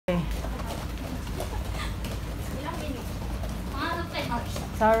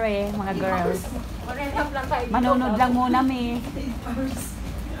Sorry, mga girls. Manonood lang muna, me.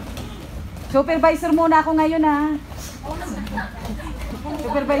 Supervisor muna ako ngayon, ha.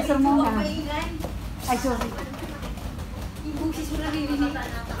 Supervisor muna. Ay, sorry. Ibusis mo na rin.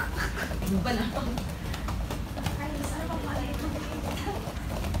 Bala.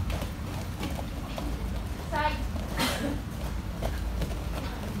 Side.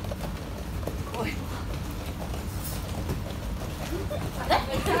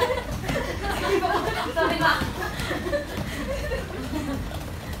 Sorry ba?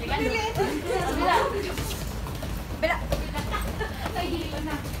 Bila. Bila. Ay, hilo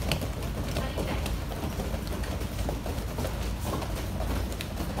na.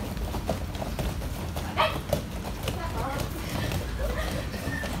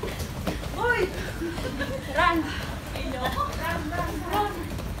 Hoy! Run! Run!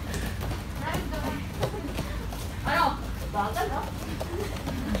 Ano? Bagal, no?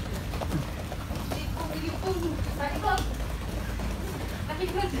 Sa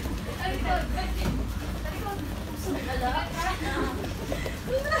likod! Sa likod! Sa likod! Sa likod!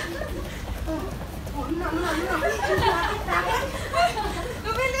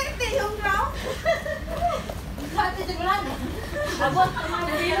 Lumiliti yung ground! Sati sa ground! Abot ang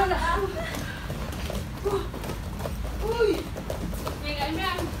mga dito na! Uy! Tingnan mo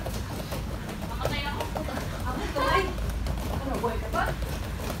yan! Makatay ako! Abot kamay! Ano, boy ka ba?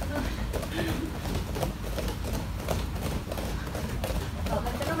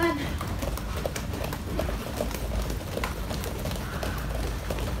 Abot ka naman!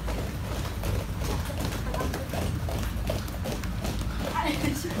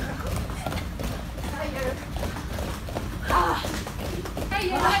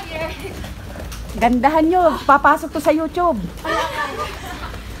 Gandahan nyo. Papasok to sa YouTube.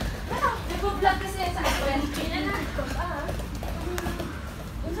 Nag-vlog kasi sa akin.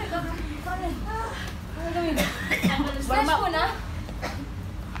 Ano gawin? Stretch mo na.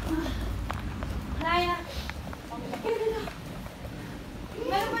 Naya.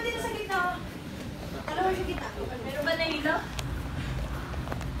 Meron ba dito sa gitna? Dalawa sa gitna. Meron ba na hilo?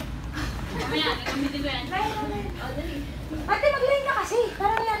 Mamaya, gagamitin ko yan. Ate, mag-line ka kasi.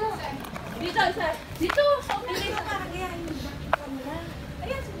 Parang yan. Dito, sir. Dito. Dito ka. Ayan.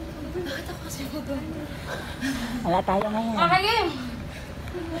 Bakit ako kasi mag-line? Wala tayo ngayon. Okay, game.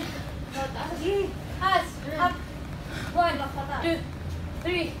 Sige. Hands up. 1, 2,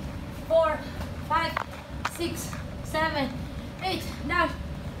 3, 4, 5, 6, 7, 8. Down.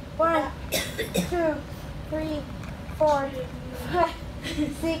 1, 2, 3, 4, 5,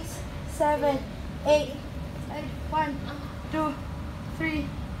 6, 7, 8. 1, 2, 3,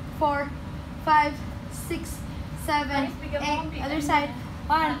 4, 5, 6, 7, 8. Other side.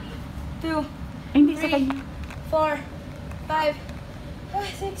 1, 2, Hindi sa 3, kanya. 4, 5,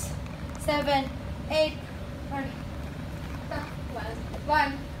 6, 7, 8.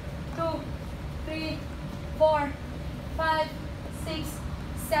 1, 2, 3, 4, 5, 6,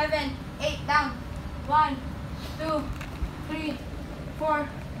 7, 8. Down. 1, 2, 3, 4,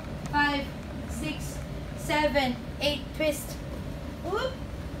 5, 6, 7, 8. Twist. 1,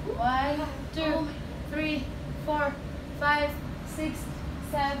 2, 3, 4, 5, 6,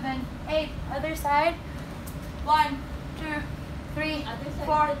 7, 8. Other side. 1, 2, 3,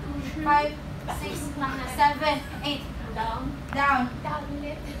 4, 5, 6, 7, 8. Down. Down. Down.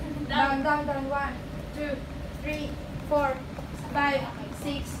 Down. Down. Down. 1, 2, 3, 4, 5,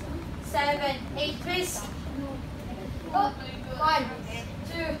 6, 7, 8. Twist. 1,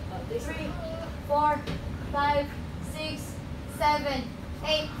 2, 3, 4, 5, 6, 7,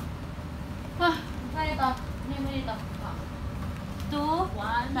 8. Ano ito? Ano mo dito? 2,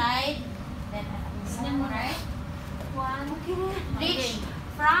 1, side, then right? 1, reach,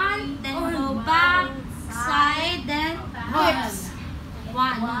 front, then go back, side, then hips.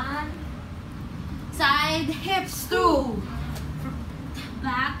 1, side, hips. 2,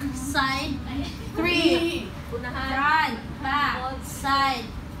 back, side, 3, front, back, side,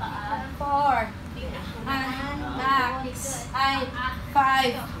 4, front, back, side,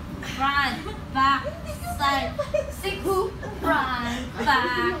 5, front, back, side, 6, front,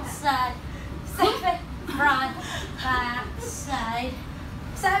 back, side, 7, front, back, side,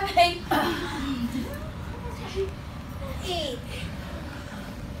 7, 8.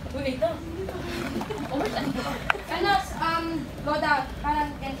 Uy, ito. Overtime. Ano, go down.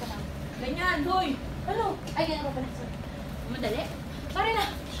 Parang ganito lang. Ganyan, hoy. Ano? Ay, ganyan ko pala. Madali. Sorry na.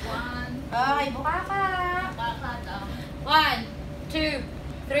 1. Okay, buka ka. Buka ka. 1, 2,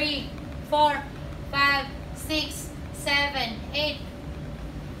 3, 4, 5, 6, 7, 8.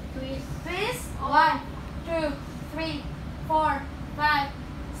 Twist. Twist. 1, 2, 3, 4, 5,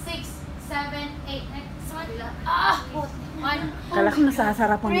 7, 8. Next one. Ah! 1, Kala ko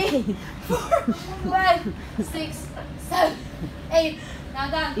nasasarapan ko 3, eh. 4, 5, 6, 7, 8. Now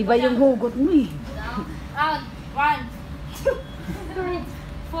down. Iba yung hugot mo eh. Down. Out. 1, 2, 3,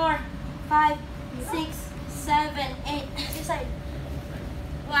 4, 5, 6, 7, 8. This side.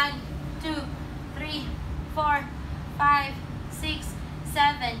 1, 2, 3, 4, 5, 6,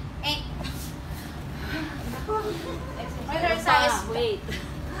 7, 8. Other size. Wait.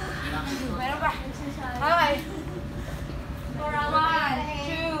 Meron pa. Okay. 1,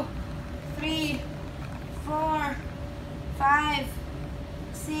 2, 3, 4, 5,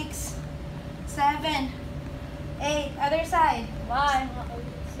 6, 7, 8. Other side. 1,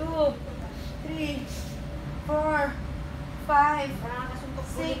 2, 3, 4, 5,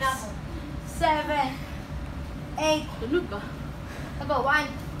 6, 7, 8. Tulog ka. Aba, 1,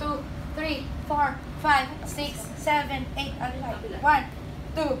 2, 3, 4, 5, 6, 7, 8. Other side. 1,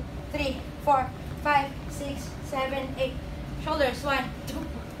 2, 3, 4, 5, 6, 7, 8. Shoulders. 1, 2,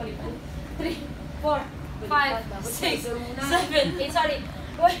 3, 4, 5, 6, 7, 8. Sorry.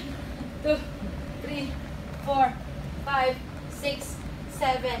 1, 2, 3, 4, 5, 6,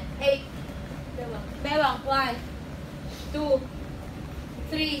 7, 8. Bewang. 1, 2,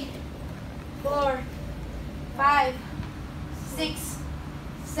 3, 4, 5, 6,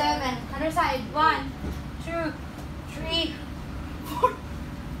 7. Other side. 1, 2, 3, 4,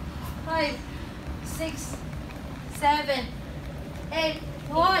 5, 6, 7, 8.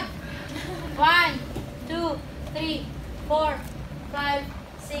 Hold. 1, 2, 3, 4, 5,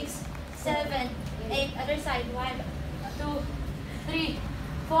 6, 7, 8. Other side. 1, 2, 3,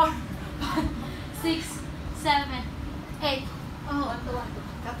 4, 5, 6, 7, 8. Oh,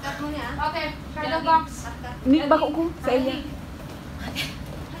 Cut mo niya. okay. Shadow box. Hindi ba ko sa iya?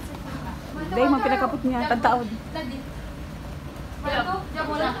 Dahil mo pinakapot niya, tagtaod.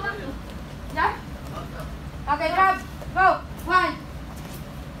 Jab. Okay, grab. Go. 1.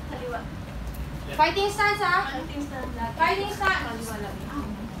 Fighting stance, ha? Fighting stance.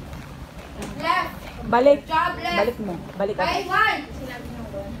 Left. Balik. Jab, left. Balik mo. Balik ka. Okay, 1.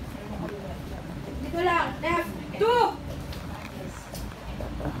 Dito lang. Left. 2.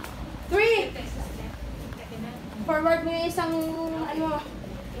 3. Forward mo yung isang,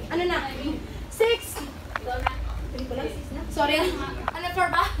 ano na? 6. Sorry. Ano,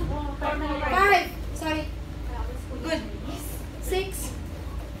 4 ba? 5. Sorry. Good. 6.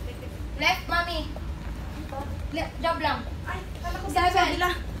 Left, mommy. Left, jab lang. 7.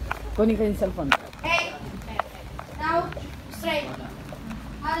 Kunin ko yung cellphone. 8. Now, straight.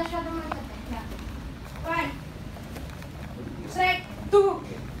 Ano siya naman ito? 1. Straight. 2.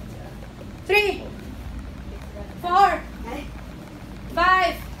 3. 4.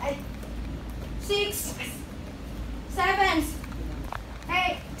 5. 6. 7.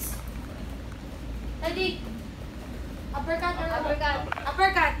 8. Ready? Uppercut or uppercut?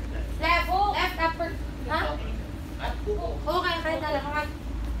 Uppercut. Left. Left upper. Ha? Okay, kahit na lang. Okay.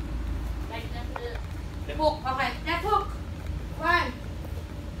 Hook. Okay. Left hook. 1.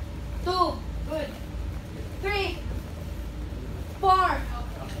 2. Good. 3. 4.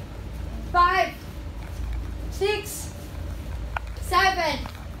 5. 6. 7.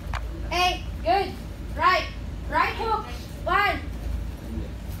 8. Good. Right. Right hook. 1.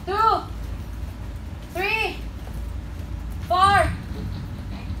 2. 3. 4.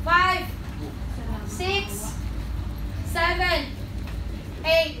 5. 6. 7.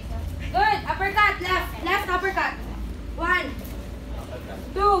 8. Good. Uppercut. Left. Left uppercut. 1.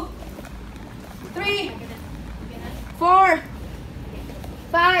 2. 3. 4.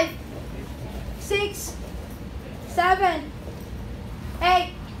 5. 6. 7.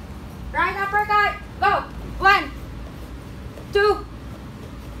 8. Right uppercut. Go. 1. 2.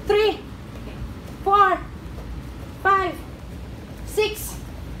 3. 4. 5. 6.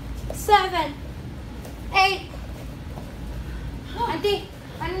 7. 8. Auntie,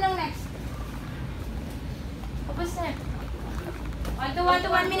 ano lang next? Tapos na. 1 to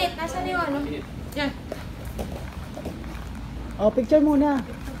 1 minute. Nasaan yung ano? Diyan. Oh, picture muna.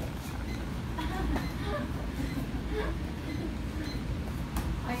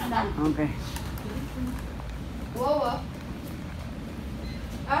 Okay. Wow.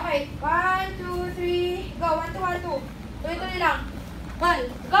 Okay. 1, 2, 3. Go. 1 to 1, 2. Tuloy-tuloy lang.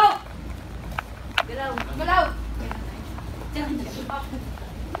 1. Go! Galaw. Galaw.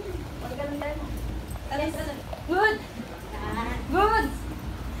 Good. Good.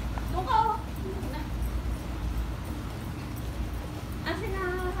 Doon ka, oh.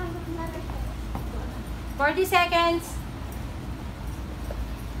 40 seconds.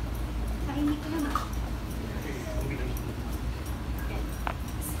 Kainin ko naman.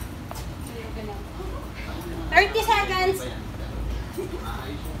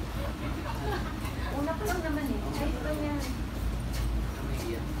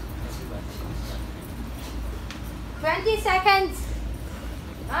 20 seconds.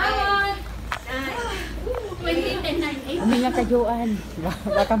 Come on. 20, 10, 9, 8. Huminga ka, Joan.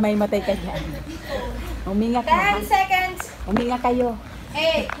 Baka may matay ka dyan. Huminga ka. 10 seconds. Huminga kayo.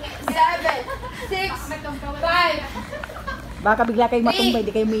 8, 7, 6, 5, Baka bigla kayong matumbay,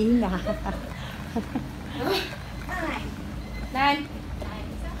 di kayo humihinga. 9.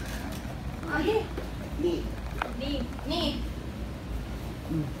 Okay. Knee. Knee.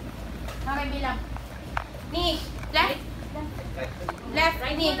 Okay, bilang. Knee. Left. Left.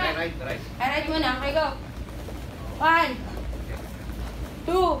 Knee. Right. Right muna. Okay, go. 1,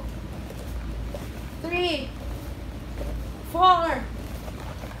 2, 3, 4,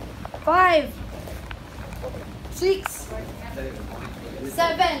 5, 6,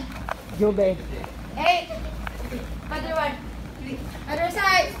 7, Jobe. 8. Other one. Other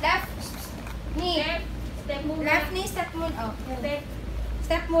side. Left. Knee. Step muna. Left knee. Step muna. Oh. Step.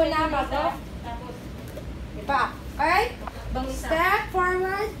 Step muna bago. Tapos, Pa. Alright? bangisa. Step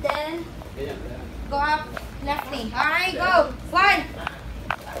forward, then go up. Left knee. Alright, go. 1,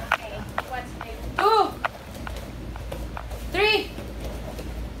 2, 3,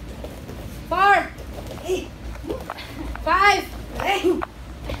 4, 5,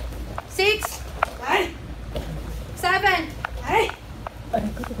 6, 7, Ay, ko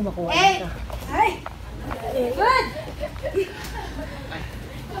ito kumakuha 8. ka. Good.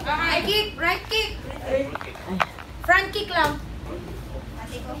 Okay, kick. Right kick. Front kick lang.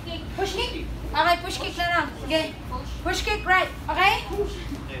 Push kick. Okay, push kick na lang. Okay. Push kick right. Okay?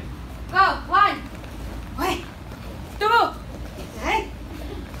 Go. 1, 2,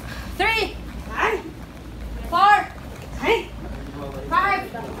 3, 4, 5,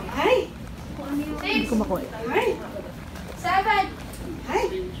 Hindi 6, kumakuha. 7,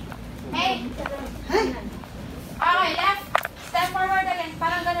 8. Okay, left. Step forward again.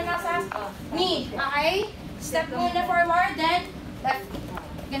 Parang ganun lang sa knee. Okay? Step muna forward, then left.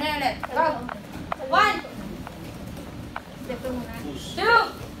 Ganun ulit. Go. 1, Step muna. 2,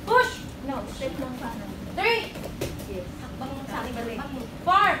 push. No, step lang pa. 3, Yes. Hakbang mo sa akin balik.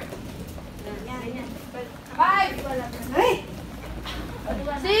 4, Ganyan. 5,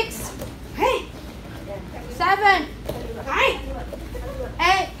 6, 7, 8.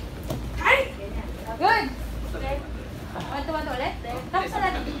 Good. One to ulit. Tapos na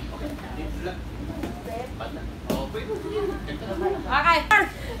natin. Okay.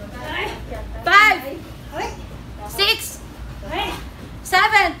 5, 6,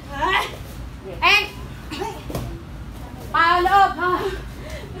 7, 8. Paloob.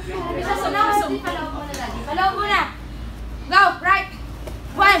 Isa sa loob. Paloob muna lang. Paloob muna. Go. Right.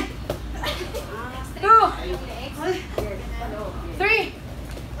 1, 2, 3,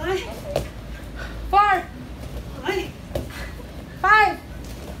 4, 5,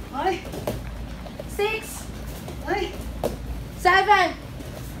 6, 7,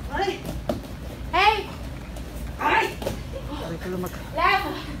 8. Ay, ko lumag. Left.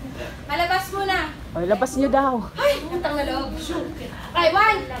 Malabas muna. Ay, labas niyo daw. Ay, utang na loob. Okay,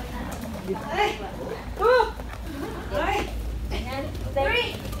 1, 2,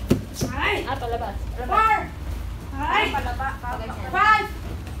 3, Palabas. 4,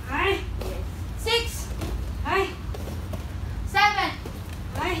 5, 6, 7,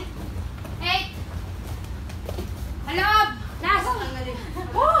 8. Haloob. Last.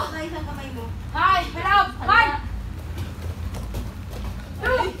 Oh. Isang kamay mo. Ay, haloob. 1,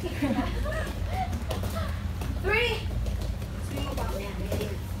 2, 3,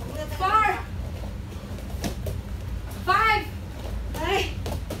 4, 5,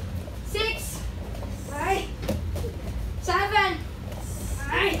 6, 7,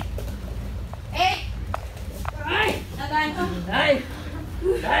 8. Nagaan ko.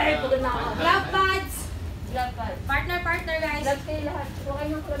 Pagod na ako. Glove pads. Glove pad. Partner, guys. Glove kayo lahat. Huwag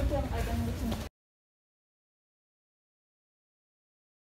kayo ng club lang. Ay, ganun gusto mo.